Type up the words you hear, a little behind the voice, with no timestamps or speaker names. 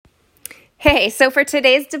Hey, so for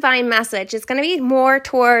today's divine message, it's going to be more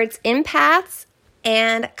towards empaths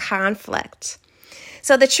and conflict.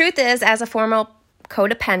 So the truth is, as a former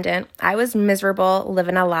codependent, I was miserable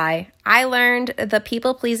living a lie. I learned the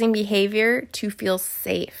people-pleasing behavior to feel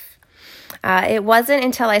safe. It wasn't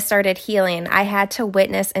until I started healing I had to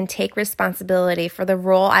witness and take responsibility for the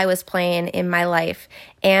role I was playing in my life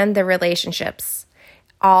and the relationships,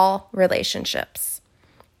 all relationships.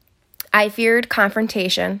 I feared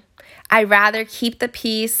confrontation. I'd rather keep the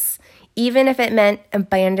peace, even if it meant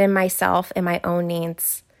abandon myself and my own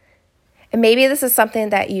needs. And maybe this is something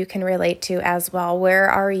that you can relate to as well. Where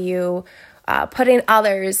are you putting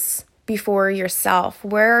others before yourself?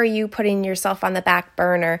 Where are you putting yourself on the back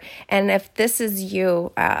burner? And if this is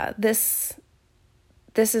you, this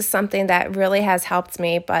is something that really has helped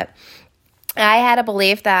me. But I had a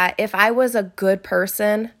belief that if I was a good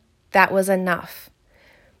person, that was enough.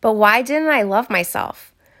 But why didn't I love myself?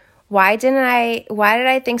 Why did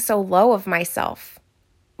I think so low of myself?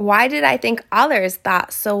 Why did I think others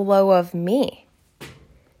thought so low of me?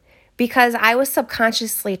 Because I was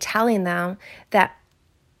subconsciously telling them that,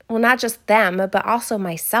 well, not just them, but also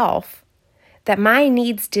myself, that my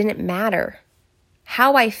needs didn't matter.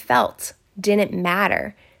 How I felt didn't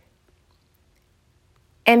matter.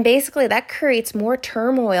 And basically that creates more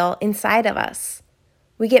turmoil inside of us.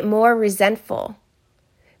 We get more resentful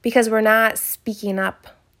because we're not speaking up.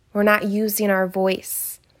 We're not using our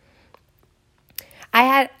voice.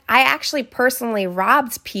 I actually personally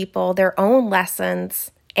robbed people their own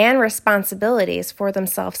lessons and responsibilities for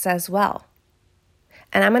themselves as well.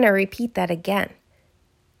 And I'm going to repeat that again.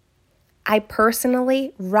 I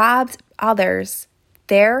personally robbed others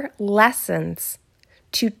their lessons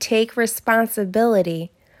to take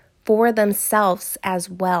responsibility for themselves as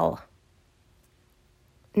well.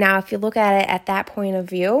 Now, if you look at it at that point of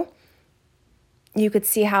view, you could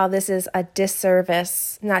see how this is a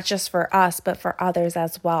disservice, not just for us, but for others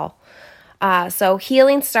as well. So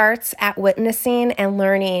healing starts at witnessing and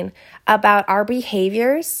learning about our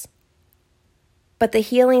behaviors, but the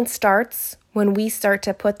healing starts when we start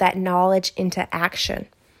to put that knowledge into action.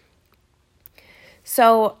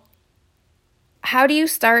 So how do you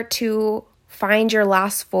start to find your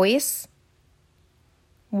lost voice?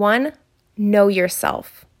 1, know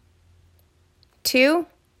yourself. 2,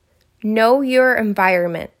 know your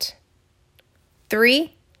environment.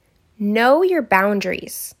 3, know your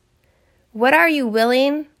boundaries. What are you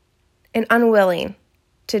willing and unwilling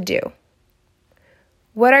to do?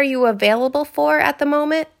 What are you available for at the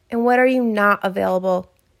moment, and what are you not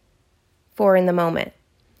available for in the moment?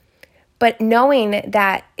 But knowing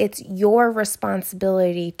that it's your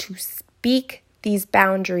responsibility to speak these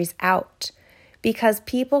boundaries out, because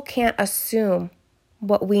people can't assume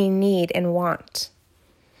what we need and want.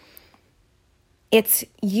 It's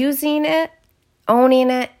using it, owning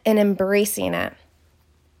it, and embracing it.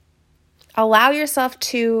 Allow yourself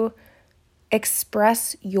to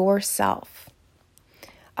express yourself.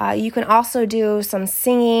 You can also do some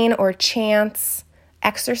singing or chants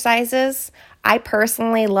exercises. I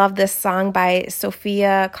personally love this song by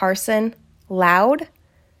Sophia Carson, Loud.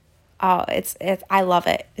 Oh, I love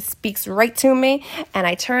it. It speaks right to me, and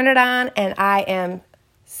I turn it on, and I am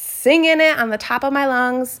singing it on the top of my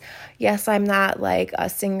lungs. Yes, I'm not like a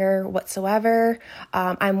singer whatsoever.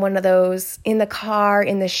 I'm one of those in the car,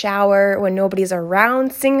 in the shower, when nobody's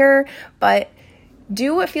around singer, but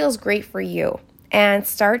do what feels great for you and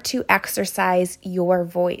start to exercise your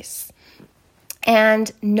voice.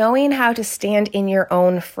 And knowing how to stand in your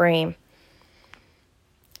own frame,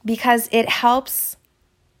 because it helps,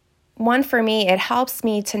 for me, it helps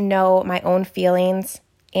me to know my own feelings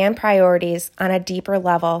and priorities on a deeper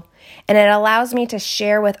level, and it allows me to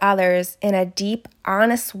share with others in a deep,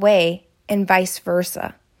 honest way, and vice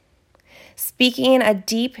versa. Speaking a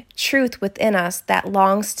deep truth within us that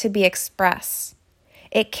longs to be expressed.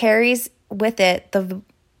 It carries with it the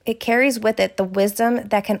wisdom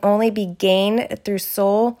that can only be gained through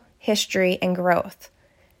soul, history, and growth.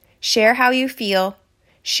 Share how you feel,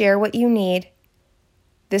 share what you need.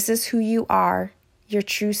 This is who you are, your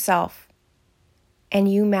true self. And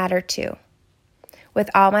you matter too. With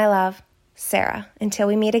all my love, Sarah. Until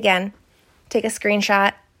we meet again, take a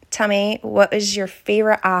screenshot. Tell me what was your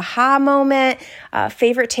favorite aha moment,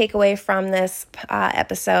 favorite takeaway from this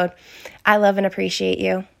episode. I love and appreciate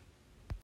you.